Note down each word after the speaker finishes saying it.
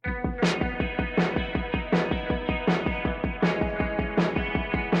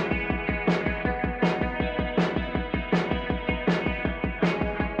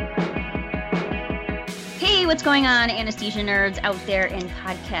what's going on, anesthesia nerds out there in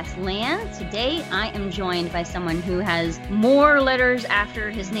podcast land? Today, I am joined by someone who has more letters after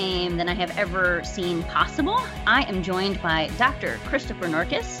his name than I have ever seen possible. I am joined by Dr. Christopher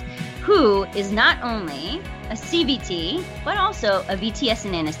Norkus, who is not only a CVT, but also a VTS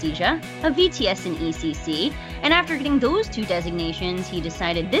in anesthesia, a VTS in ECC, and after getting those two designations, he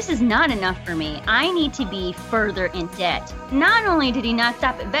decided this is not enough for me. I need to be further in debt. Not only did he not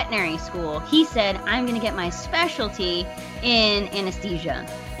stop at veterinary school, he said, I'm going to get my specialty in anesthesia.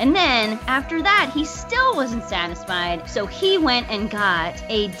 And then after that, he still wasn't satisfied, so he went and got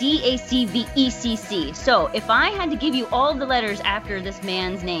a DACVECC. So if I had to give you all the letters after this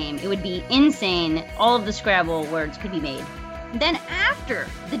man's name, it would be insane. All of the Scrabble words could be made. Then after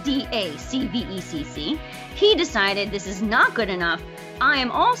the DACVECC, he decided this is not good enough. I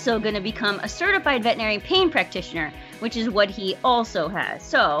am also going to become a certified veterinary pain practitioner, which is what he also has.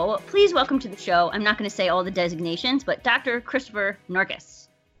 So please welcome to the show. I'm not going to say all the designations, but Dr. Christopher Norkus.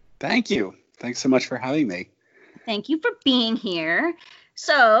 Thank you. Thanks so much for having me. Thank you for being here.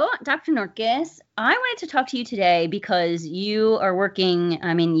 So, Dr. Norkus, I wanted to talk to you today because you are working,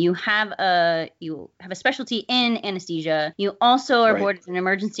 you have a specialty in anesthesia. You also are boarded in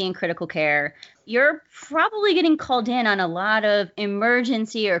emergency and critical care. You're probably getting called in on a lot of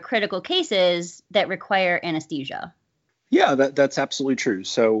emergency or critical cases that require anesthesia. Yeah, that's absolutely true.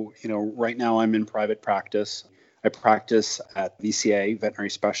 So, right now I'm in private practice. I practice at VCA, Veterinary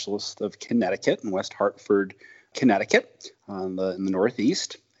Specialist of Connecticut in West Hartford, Connecticut, in the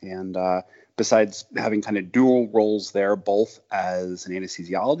Northeast. And besides having kind of dual roles there, both as an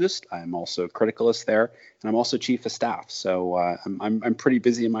anesthesiologist, I'm also a criticalist there, and I'm also chief of staff. So I'm pretty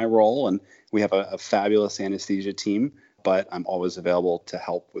busy in my role, and we have a fabulous anesthesia team, but I'm always available to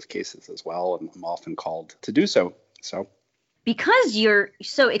help with cases as well, and I'm often called to do so. Because you're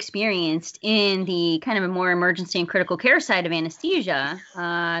so experienced in the kind of a more emergency and critical care side of anesthesia,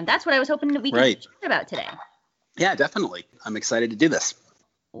 that's what I was hoping that we could chat about today. Yeah, definitely. I'm excited to do this.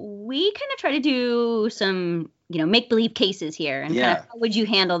 We kind of try to do some, make-believe cases here. And kind of how would you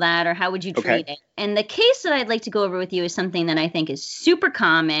handle that, or how would you treat it? And the case that I'd like to go over with you is something that I think is super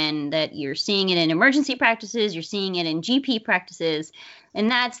common, that you're seeing it in emergency practices, you're seeing it in GP practices, and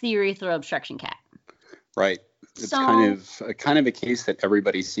that's the urethral obstruction cat. Right. It's kind of a case that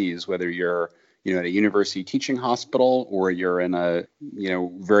everybody sees, whether you're, at a university teaching hospital or you're in a,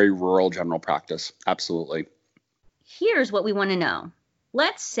 very rural general practice. Absolutely. Here's what we want to know.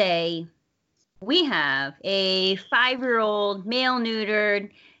 Let's say we have a 5-year-old male neutered,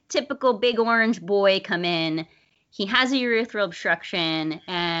 typical big orange boy come in. He has a urethral obstruction,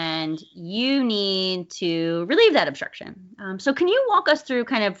 and you need to relieve that obstruction. So can you walk us through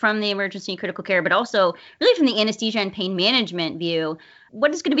kind of from the emergency and critical care, but also really from the anesthesia and pain management view,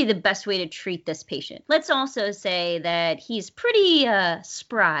 what is going to be the best way to treat this patient? Let's also say that he's pretty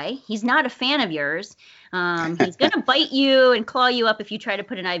spry. He's not a fan of yours. He's going to bite you and claw you up if you try to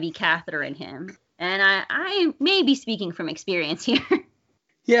put an IV catheter in him. And I may be speaking from experience here.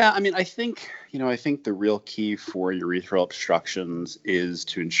 Yeah, I think the real key for urethral obstructions is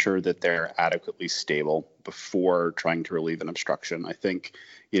to ensure that they're adequately stable before trying to relieve an obstruction. I think,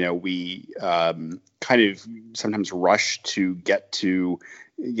 we kind of sometimes rush to get to,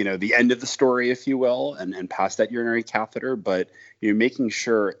 the end of the story, if you will, and past that urinary catheter. But, making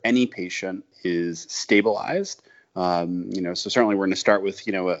sure any patient is stabilized. So certainly we're going to start with,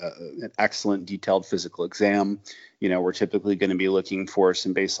 an excellent detailed physical exam. We're typically going to be looking for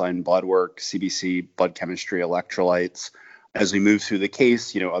some baseline blood work, CBC, blood chemistry, electrolytes. As we move through the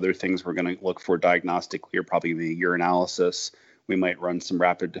case, other things we're going to look for diagnostically are probably the urinalysis. We might run some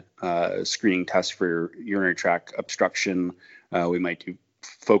rapid screening tests for urinary tract obstruction. We might do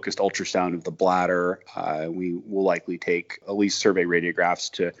focused ultrasound of the bladder. We will likely take at least survey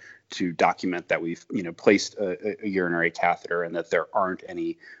radiographs to document that we've placed a urinary catheter and that there aren't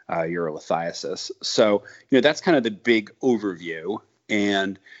any urolithiasis. So that's kind of the big overview.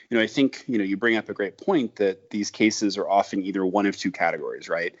 And I think you bring up a great point that these cases are often either one of two categories,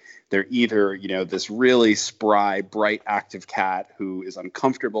 right? They're either this really spry, bright, active cat who is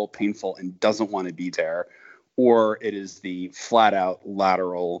uncomfortable, painful, and doesn't want to be there, or it is the flat out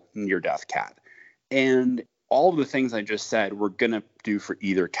lateral near-death cat. And all of the things I just said, we're going to do for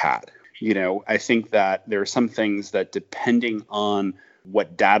either cat. I think that there are some things that, depending on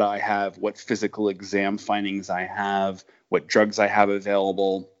what data I have, what physical exam findings I have, what drugs I have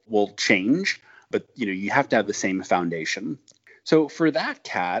available, will change. But, you have to have the same foundation. So for that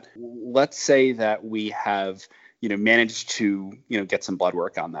cat, let's say that we have, manage to, get some blood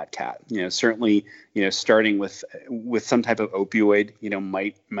work on that cat. Certainly, starting with some type of opioid,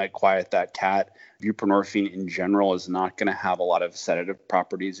 might quiet that cat. Buprenorphine in general is not going to have a lot of sedative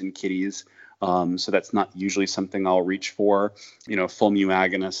properties in kitties. So that's not usually something I'll reach for. A full mu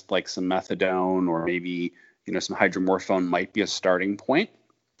agonist like some methadone or maybe, some hydromorphone might be a starting point.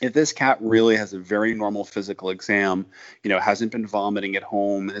 If this cat really has a very normal physical exam, hasn't been vomiting at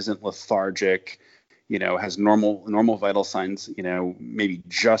home, isn't lethargic, has normal vital signs, maybe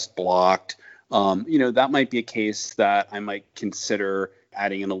just blocked, that might be a case that I might consider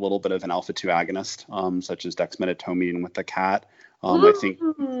adding in a little bit of an alpha-2 agonist, such as dexmedetomidine with the cat. I think,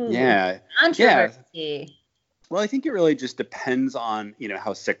 yeah. Controversy. Well, I think it really just depends on,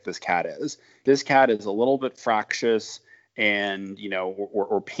 how sick this cat is. This cat is a little bit fractious and,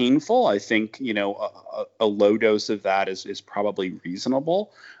 or painful. I think, a low dose of that is probably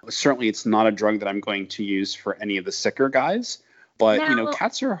reasonable. Certainly, it's not a drug that I'm going to use for any of the sicker guys. But,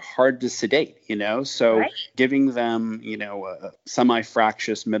 cats are hard to sedate, so right. Giving them, a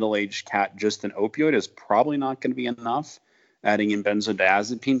semi-fractious middle-aged cat just an opioid is probably not going to be enough. Adding in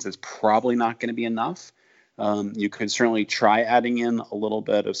benzodiazepines is probably not going to be enough. You could certainly try adding in a little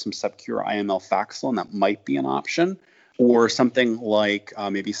bit of some Subcura IML Faxil, that might be an option. Or something like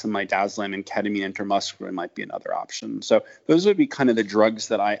maybe some midazolam and ketamine intramuscular might be another option. So those would be kind of the drugs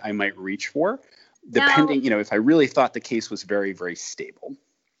that I might reach for, depending, if I really thought the case was very, very stable.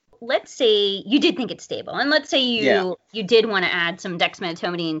 Let's say you did think it's stable, and let's say you did want to add some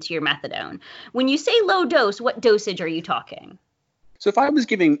dexmedetomidine to your methadone. When you say low dose, what dosage are you talking? So if I was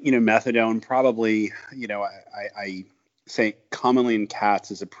giving, methadone, probably, I say commonly in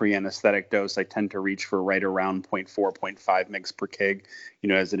cats as a pre-anesthetic dose, I tend to reach for right around 0.4, 0.5 mg per kg,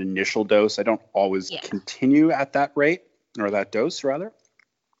 as an initial dose. I don't always continue at that rate, or that dose rather.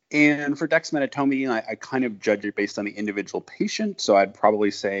 And for dexmedetomidine, I kind of judge it based on the individual patient. So I'd probably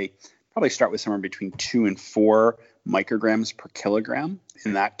start with somewhere between 2 and 4 micrograms per kilogram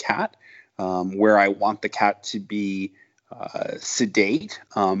in that cat, where I want the cat to be sedate,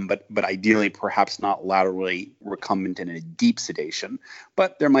 but ideally perhaps not laterally recumbent in a deep sedation.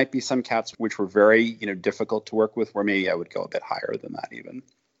 But there might be some cats which were very, difficult to work with, where maybe I would go a bit higher than that even.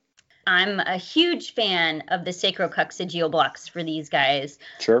 I'm a huge fan of the sacrococcygeal blocks for these guys.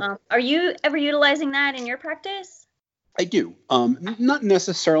 Sure. Are you ever utilizing that in your practice? I do. Not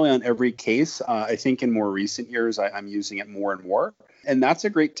necessarily on every case. I think in more recent years, I'm using it more and more. And that's a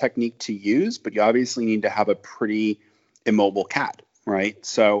great technique to use, but you obviously need to have a pretty immobile cat, right?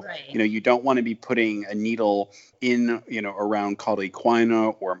 So, you don't want to be putting a needle in, around cauda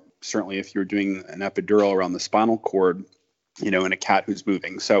equina, or certainly if you're doing an epidural around the spinal cord, in a cat who's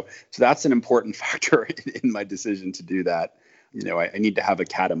moving. So that's an important factor in my decision to do that. I need to have a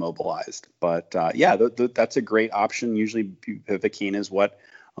cat immobilized. But that's a great option. Usually bupivacaine is what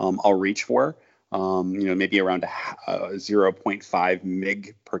I'll reach for. Maybe around a 0.5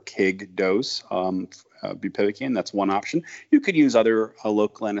 mg per kg dose bupivacaine. That's one option. You could use other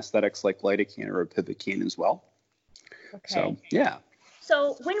local anesthetics like lidocaine or ropivacaine as well. Okay. So, yeah.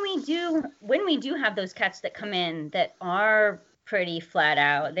 So when we do have those cats that come in that are pretty flat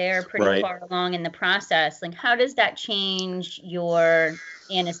out, they're pretty far along in the process, like how does that change your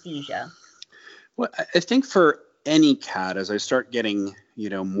anesthesia? Well, I think for any cat, as I start getting,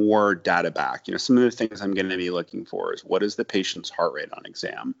 more data back, some of the things I'm going to be looking for is what is the patient's heart rate on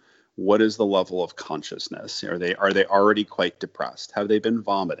exam? What is the level of consciousness? Are they already quite depressed? Have they been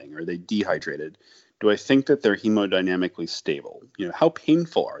vomiting? Are they dehydrated? Do I think that they're hemodynamically stable? How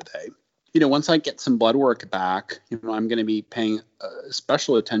painful are they? Once I get some blood work back, I'm going to be paying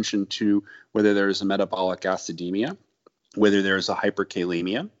special attention to whether there's a metabolic acidemia, whether there's a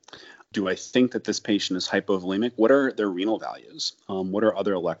hyperkalemia. Do I think that this patient is hypovolemic? What are their renal values? What are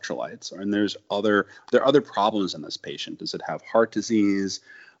other electrolytes? And there are other problems in this patient. Does it have heart disease?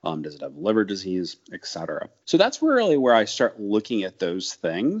 Does it have liver disease, et cetera? So that's really where I start looking at those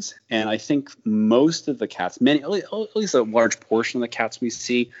things. And I think most of the cats, at least a large portion of the cats we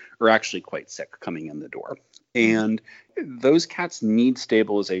see, are actually quite sick coming in the door. And those cats need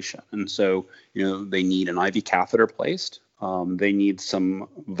stabilization. And so, they need an IV catheter placed. They need some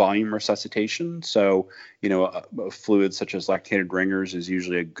volume resuscitation. So, a fluid such as lactated ringers is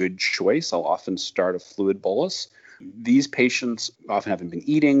usually a good choice. I'll often start a fluid bolus. These patients often haven't been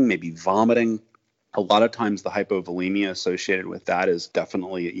eating, maybe vomiting. A lot of times the hypovolemia associated with that is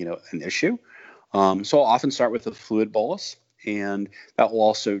definitely, an issue. So I'll often start with a fluid bolus, and that will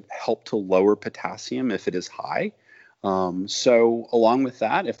also help to lower potassium if it is high. So along with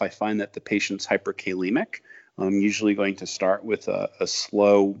that, if I find that the patient's hyperkalemic, I'm usually going to start with a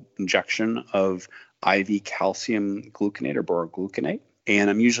slow injection of IV calcium gluconate or borogluconate. And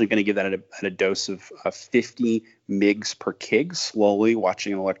I'm usually going to give that at a dose of 50 mgs per kg, slowly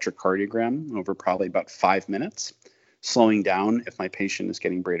watching an electrocardiogram over probably about 5 minutes, slowing down if my patient is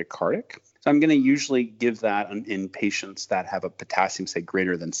getting bradycardic. So I'm going to usually give that in patients that have a potassium, say,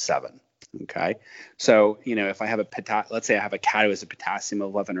 greater than 7. Okay. So, if I have let's say I have a cat who has a potassium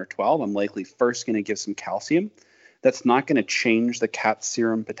of 11 or 12, I'm likely first going to give some calcium. That's not going to change the cat's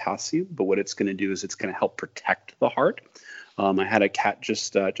serum potassium, but what it's going to do is it's going to help protect the heart. I had a cat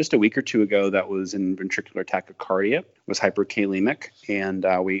just a week or two ago that was in ventricular tachycardia, was hyperkalemic, and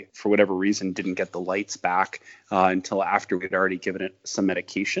we, for whatever reason, didn't get the lights back until after we'd already given it some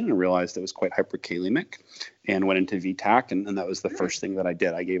medication and realized it was quite hyperkalemic, and went into VTAC, and that was the first thing that I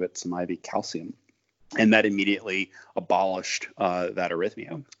did. I gave it some IV calcium, and that immediately abolished that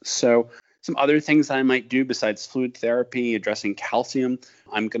arrhythmia. So some other things I might do besides fluid therapy, addressing calcium,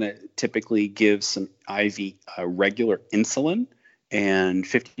 I'm going to typically give some IV regular insulin and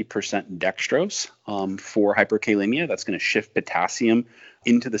 50% dextrose for hyperkalemia. That's going to shift potassium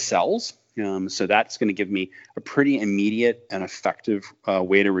into the cells. So that's going to give me a pretty immediate and effective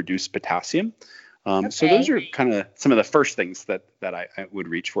way to reduce potassium. Okay. So those are kind of some of the first things that I would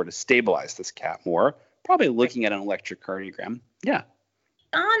reach for to stabilize this cat more, probably looking at an electrocardiogram. Yeah.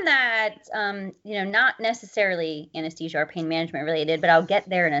 On that, not necessarily anesthesia or pain management related, but I'll get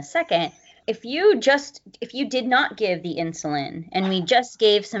there in a second. If you did not give the insulin and we just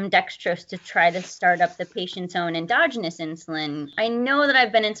gave some dextrose to try to start up the patient's own endogenous insulin, I know that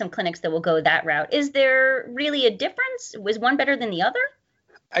I've been in some clinics that will go that route. Is there really a difference? Was one better than the other?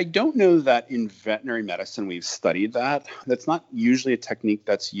 I don't know that in veterinary medicine we've studied that. That's not usually a technique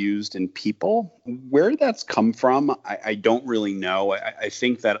that's used in people. Where that's come from, I don't really know. I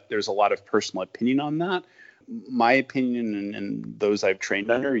think that there's a lot of personal opinion on that. My opinion and those I've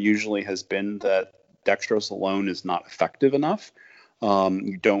trained under usually has been that dextrose alone is not effective enough.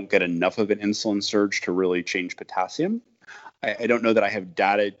 You don't get enough of an insulin surge to really change potassium. I don't know that I have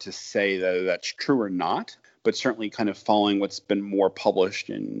data to say that that's true or not. But certainly kind of following what's been more published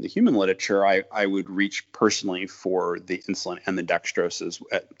in the human literature, I would reach personally for the insulin and the dextrose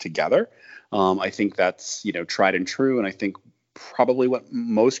together. I think that's, tried and true. And I think probably what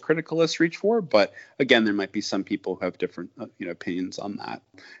most criticalists reach for. But again, there might be some people who have different, opinions on that.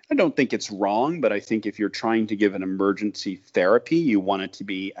 I don't think it's wrong, but I think if you're trying to give an emergency therapy, you want it to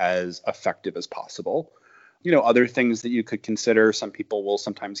be as effective as possible. Other things that you could consider, some people will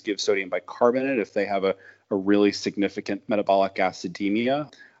sometimes give sodium bicarbonate if they have a really significant metabolic acidemia.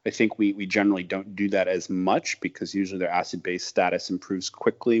 I think we generally don't do that as much because usually their acid-base status improves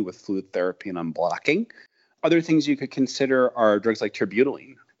quickly with fluid therapy and unblocking. Other things you could consider are drugs like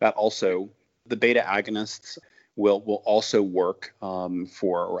terbutaline. That also, the beta agonists will also work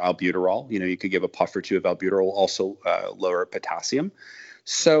for albuterol. You could give a puff or two of albuterol, also lower potassium.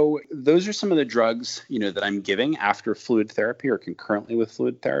 So those are some of the drugs, that I'm giving after fluid therapy or concurrently with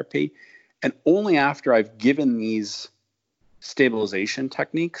fluid therapy. And only after I've given these stabilization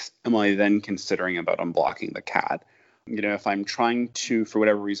techniques am I then considering about unblocking the cat. If I'm trying to, for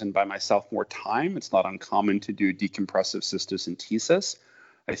whatever reason, buy myself more time, it's not uncommon to do decompressive cystocentesis.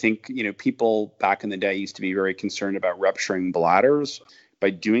 I think, people back in the day used to be very concerned about rupturing bladders. By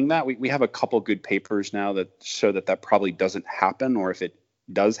doing that, we have a couple good papers now that show that probably doesn't happen, or if it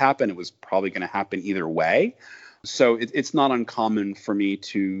does happen, it was probably going to happen either way. So it's not uncommon for me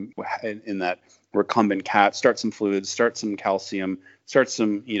to, in that recumbent cat, start some fluids, start some calcium, start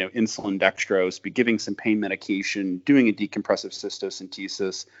some, insulin dextrose, be giving some pain medication, doing a decompressive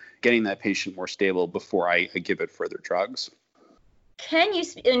cystocentesis, getting that patient more stable before I give it further drugs.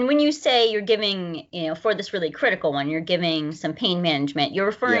 And when you say you're giving, for this really critical one, you're giving some pain management, you're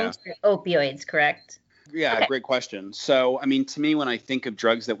referring to opioids, correct? Yeah, okay. Great question. So, to me, when I think of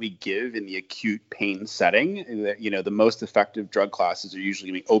drugs that we give in the acute pain setting, the most effective drug classes are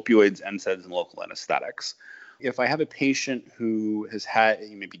usually going to be opioids, NSAIDs, and local anesthetics. If I have a patient who has had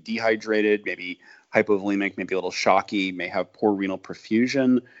maybe dehydrated, maybe hypovolemic, maybe a little shocky, may have poor renal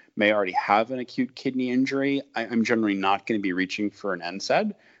perfusion, may already have an acute kidney injury, I'm generally not going to be reaching for an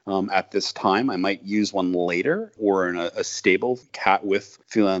NSAID. At this time, I might use one later or in a stable cat with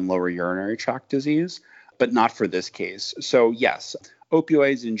feline lower urinary tract disease, but not for this case. So yes,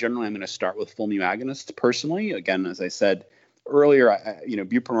 opioids in general, I'm going to start with full mu agonists personally. Again, as I said earlier,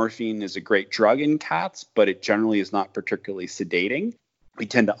 buprenorphine is a great drug in cats, but it generally is not particularly sedating. We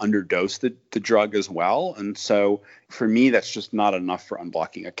tend to underdose the drug as well. And so for me, that's just not enough for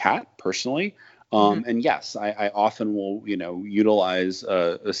unblocking a cat personally. And yes, I often will, utilize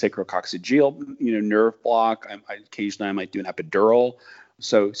a sacrococcygeal, nerve block. Occasionally I might do an epidural.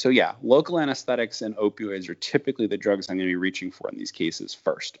 So yeah, local anesthetics and opioids are typically the drugs I'm going to be reaching for in these cases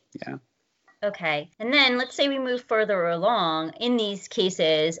first. Yeah. Okay. And then let's say we move further along in these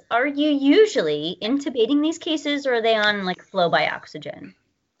cases. Are you usually intubating these cases, or are they on like flow by oxygen?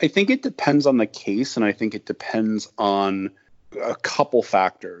 I think it depends on the case, and I think it depends on a couple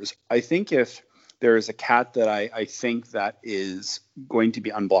factors. I think if there is a cat that I think that is going to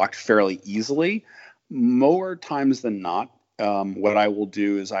be unblocked fairly easily, more times than not, what I will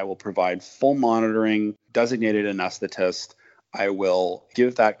do is I will provide full monitoring, designated anesthetist. I will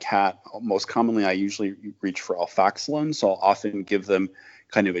give that cat, most commonly I usually reach for alfaxalone, so I'll often give them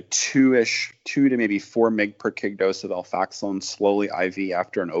kind of a 2 to maybe 4 mg per kg dose of alfaxalone slowly IV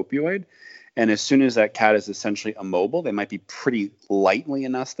after an opioid. And as soon as that cat is essentially immobile, they might be pretty lightly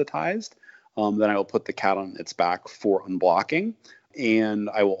anesthetized. Then I will put the cat on its back for unblocking. And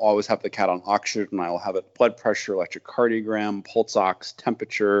I will always have the cat on oxygen. I will have it blood pressure, electrocardiogram, pulse ox,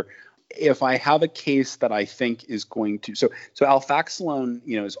 temperature. If I have a case that I think is going to, so alfaxalone,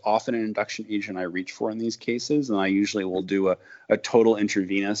 is often an induction agent I reach for in these cases, and I usually will do a total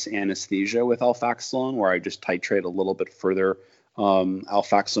intravenous anesthesia with alfaxalone, where I just titrate a little bit further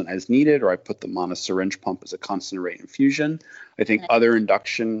alfaxalone as needed, or I put them on a syringe pump as a constant rate infusion. I think other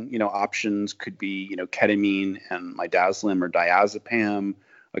induction, options could be, ketamine and midazolam or diazepam.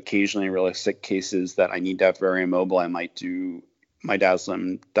 Occasionally, in really sick cases that I need to have very immobile, I might do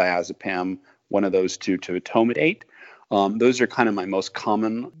midazolam, diazepam, one of those two to etomidate. Those are kind of my most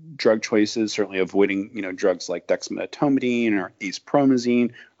common drug choices, certainly avoiding, drugs like dexmedetomidine or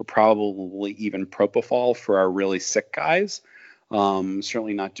acepromazine, or probably even propofol for our really sick guys.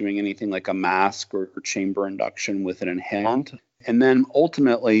 Certainly not doing anything like a mask or chamber induction with an inhalant. And then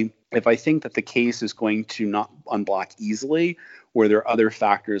ultimately, if I think that the case is going to not unblock easily, where there are other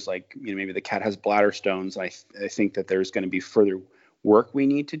factors like, maybe the cat has bladder stones, I think that there's going to be further work we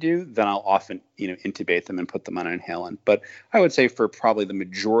need to do, then I'll often, intubate them and put them on an inhalant. But I would say for probably the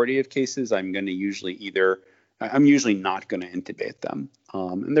majority of cases, I'm usually not going to intubate them.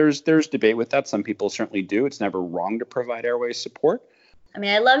 And there's debate with that. Some people certainly do. It's never wrong to provide airway support. I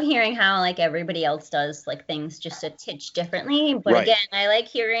mean, I love hearing how everybody else does things just a titch differently. But right. Again, I like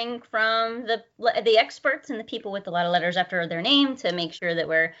hearing from the experts and the people with a lot of letters after their name to make sure that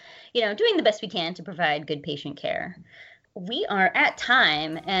we're, doing the best we can to provide good patient care. We are at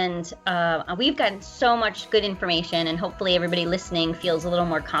time, and we've gotten so much good information, and hopefully everybody listening feels a little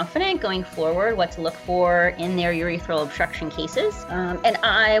more confident going forward what to look for in their urethral obstruction cases. And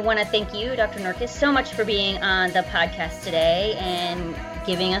I want to thank you, Dr. Nurkis, so much for being on the podcast today and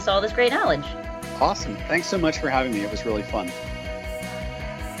giving us all this great knowledge. Awesome. Thanks so much for having me. It was really fun.